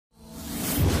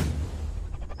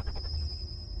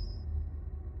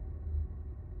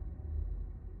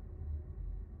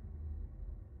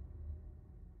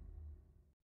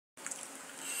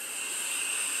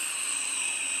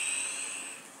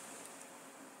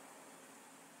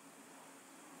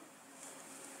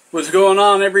What's going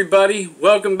on, everybody?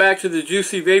 Welcome back to the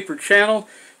Juicy Vapor channel.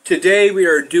 Today we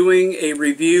are doing a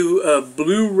review of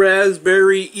Blue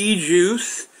Raspberry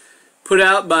E-Juice put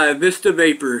out by Vista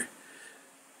Vaper.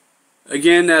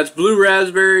 Again, that's Blue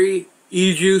Raspberry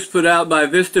E-Juice put out by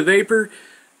Vista Vaper.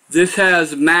 This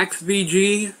has max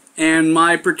VG, and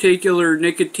my particular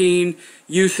nicotine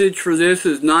usage for this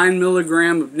is 9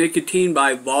 milligrams of nicotine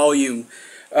by volume.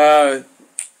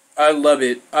 I love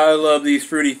it. I love these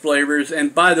fruity flavors.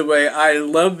 And by the way, I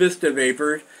love Vista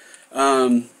Vaper.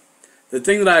 The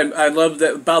thing that I love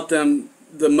about them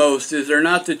the most is they're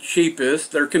not the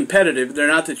cheapest. They're competitive. They're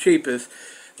not the cheapest.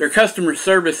 Their customer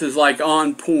service is like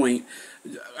on point.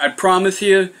 I promise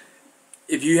you,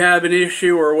 if you have an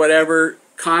issue or whatever,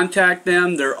 contact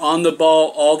them. They're on the ball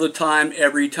all the time,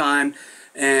 every time,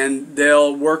 and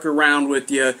they'll work around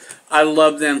with you. I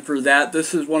love them for that.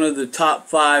 This is one of the top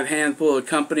 5 handful of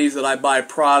companies that I buy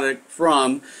product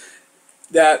from.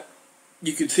 That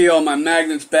you can see all my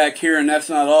magnets back here, and that's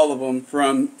not all of them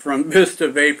from Vista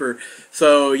Vaper.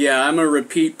 So yeah, I'm a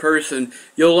repeat person.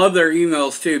 You'll love their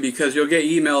emails too, because you'll get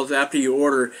emails after you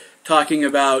order talking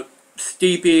about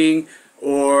steeping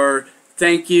or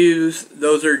thank yous.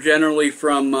 Those are generally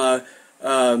from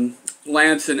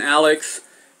Lance and Alex.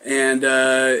 And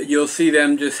you'll see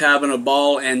them just having a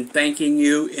ball and thanking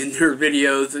you in their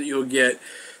videos that you'll get.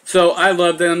 So I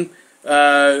love them.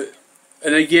 And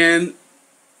again,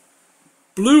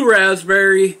 Blue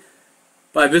Raspberry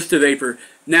by Vista Vaper.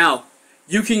 Now,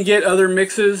 you can get other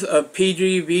mixes of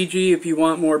PG, VG if you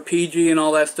want more PG and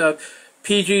all that stuff.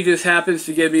 PG just happens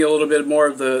to give me a little bit more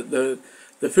of the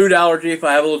food allergy. If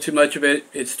I have a little too much of it,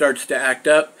 it starts to act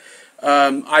up.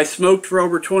 I smoked for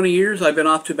over 20 years. I've been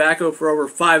off tobacco for over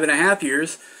 5.5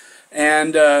 years.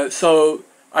 And so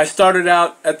I started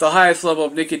out at the highest level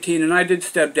of nicotine, and I did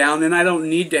step down, and I don't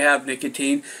need to have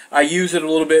nicotine. I use it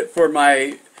a little bit for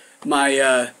my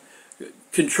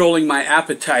controlling my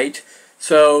appetite.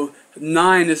 So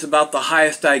 9 is about the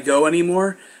highest I go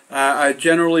anymore. I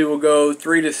generally will go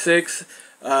 3 to 6.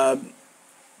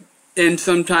 And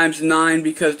sometimes 9,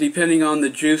 because depending on the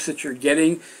juice that you're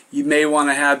getting, you may want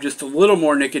to have just a little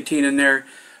more nicotine in there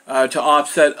to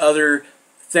offset other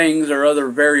things or other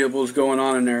variables going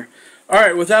on in there.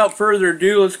 Alright, without further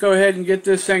ado, let's go ahead and get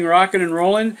this thing rocking and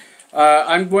rolling.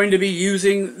 I'm going to be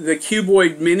using the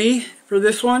Cuboid Mini for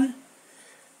this one.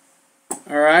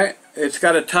 Alright, it's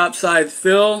got a top side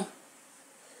fill.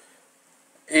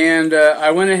 And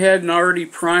I went ahead and already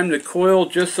primed the coil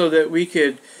just so that we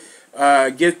could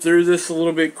get through this a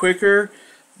little bit quicker.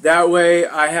 That way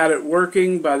I had it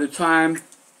working by the time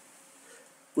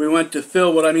we went to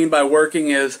fill. What I mean by working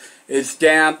is it's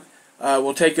damp.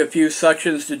 We'll take a few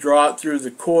suctions to draw it through the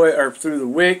coil or through the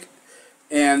wick,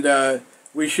 and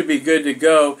we should be good to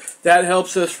go. That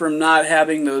helps us from not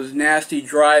having those nasty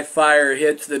dry fire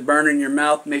hits that burn in your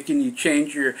mouth, making you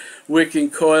change your wick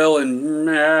and coil and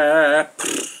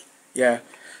yeah,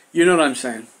 you know what I'm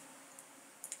saying.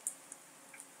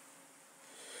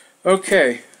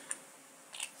 Okay,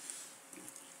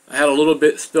 I had a little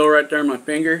bit spill right there on my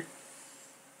finger,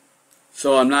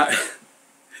 so I'm not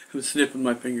I'm snipping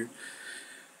my finger.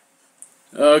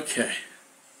 Okay,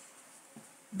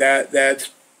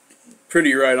 that's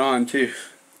pretty right on too.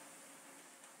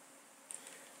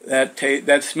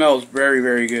 That smells very,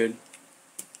 very good.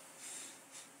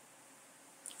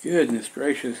 Goodness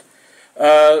gracious.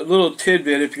 Little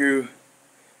tidbit, if you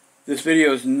this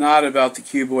video is not about the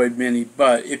Cuboid Mini,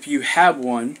 but if you have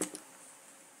one,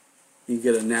 you can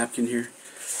get a napkin here.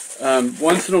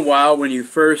 Once in a while, when you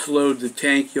first load the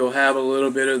tank, you'll have a little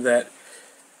bit of that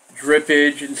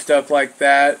drippage and stuff like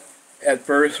that at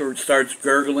first, where it starts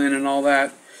gurgling and all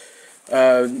that.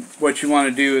 What you want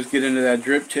to do is get into that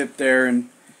drip tip there and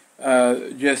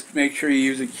just make sure you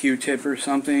use a Q-tip or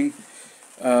something.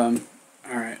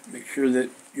 Alright, make sure that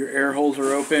your air holes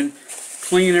are open.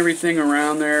 Clean everything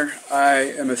around there. I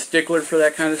am a stickler for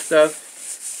that kind of stuff.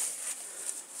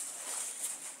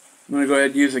 I'm going to go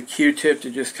ahead and use a Q-tip to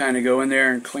just kind of go in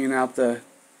there and clean out the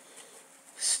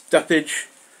stuffage.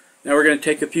 Now we're going to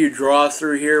take a few draws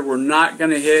through here. We're not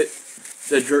going to hit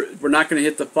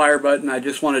the fire button. I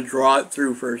just want to draw it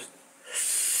through first.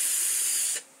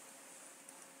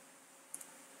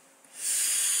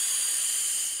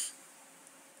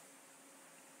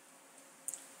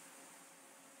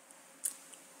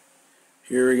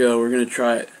 Here we go, we're going to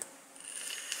try it.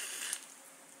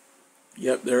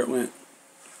 Yep, there it went.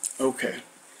 Okay,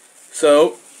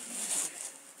 so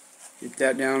get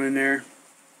that down in there.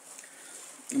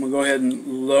 I'm going to go ahead and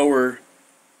lower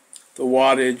the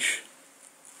wattage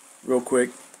real quick.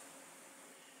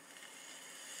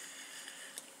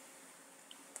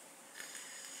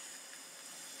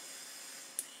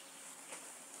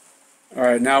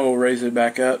 Alright, now we'll raise it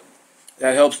back up.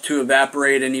 That helps to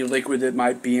evaporate any liquid that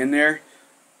might be in there.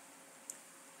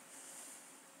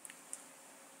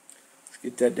 Let's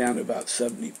get that down to about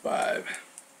 75.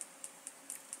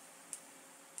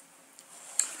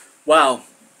 Wow.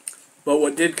 But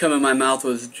what did come in my mouth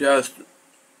was just,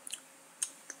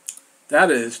 that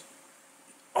is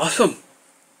awesome.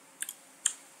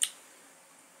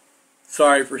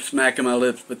 Sorry for smacking my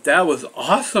lips, but that was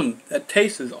awesome. That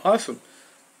taste is awesome.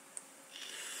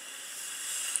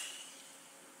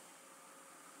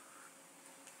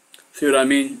 See what I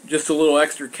mean? Just a little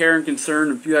extra care and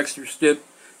concern, a few extra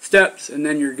steps, and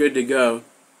then you're good to go.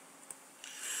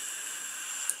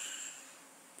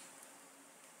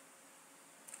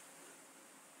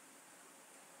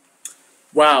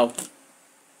 Wow.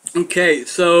 Okay,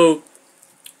 so,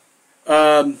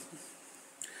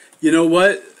 you know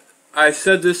what? I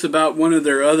said this about one of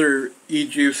their other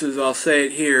e-juices, I'll say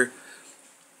it here.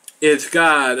 It's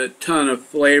got a ton of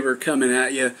flavor coming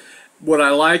at you. What I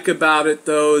like about it,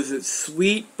 though, is it's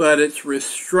sweet, but it's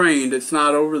restrained. It's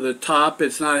not over the top.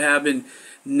 It's not having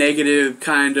negative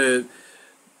kind of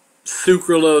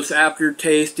sucralose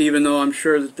aftertaste, even though I'm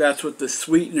sure that that's what the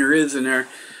sweetener is in there.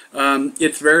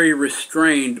 It's very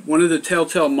restrained. One of the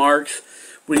telltale marks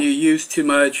when you use too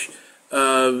much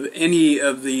of any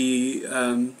of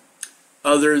the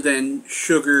other than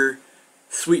sugar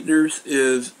sweeteners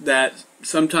is that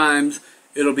sometimes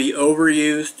it'll be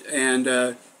overused, and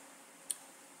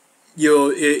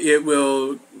it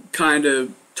will kind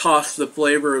of toss the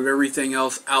flavor of everything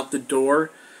else out the door.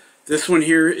 This one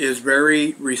here is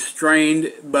very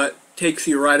restrained, but takes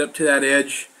you right up to that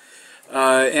edge,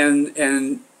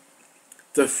 and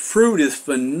the fruit is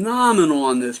phenomenal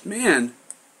on this, man.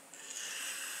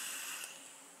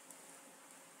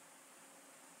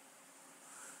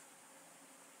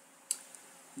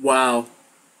 Wow.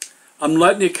 I'm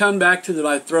letting it come back to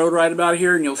my throat right about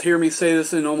here, and you'll hear me say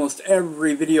this in almost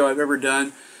every video I've ever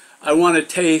done. I want to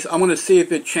taste, I want to see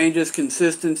if it changes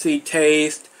consistency,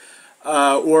 taste,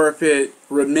 or if it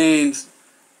remains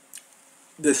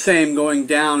the same going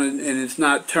down and it's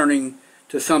not turning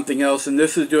to something else. And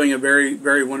this is doing a very,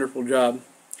 very wonderful job.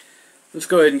 Let's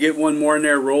go ahead and get one more in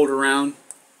there rolled around.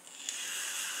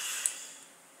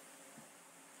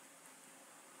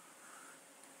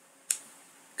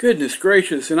 Goodness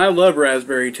gracious, and I love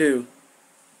raspberry too.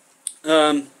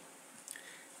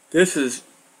 This is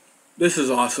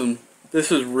awesome.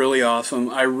 This is really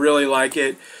awesome. I really like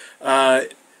it. I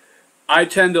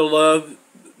tend to love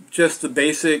just the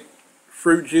basic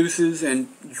fruit juices and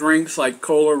drinks like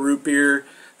cola, root beer,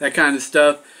 that kind of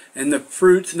stuff. And the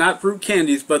fruits, not fruit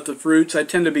candies, but the fruits, I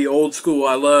tend to be old school.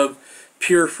 I love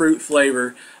pure fruit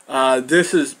flavor.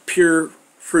 This is pure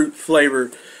fruit flavor.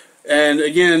 And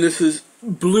again, this is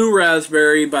Blue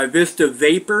Raspberry by Vista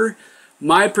Vaper.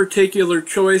 My particular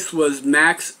choice was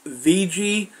Max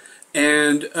VG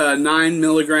and 9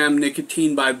 milligram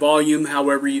nicotine by volume.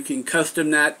 However, you can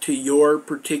custom that to your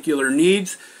particular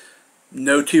needs.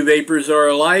 No two vapors are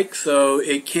alike, so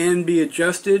it can be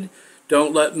adjusted.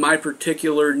 Don't let my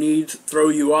particular needs throw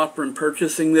you off from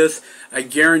purchasing this. I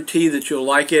guarantee that you'll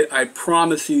like it. I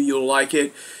promise you'll like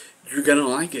it. You're gonna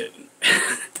like it.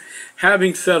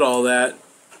 Having said all that,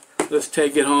 let's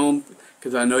take it home,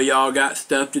 because I know y'all got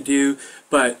stuff to do.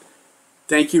 But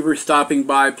thank you for stopping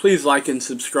by. Please like and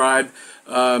subscribe,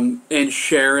 and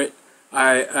share it.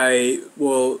 I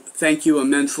will thank you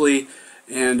immensely.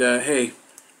 And hey,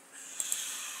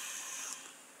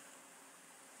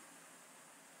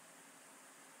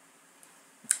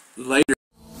 later.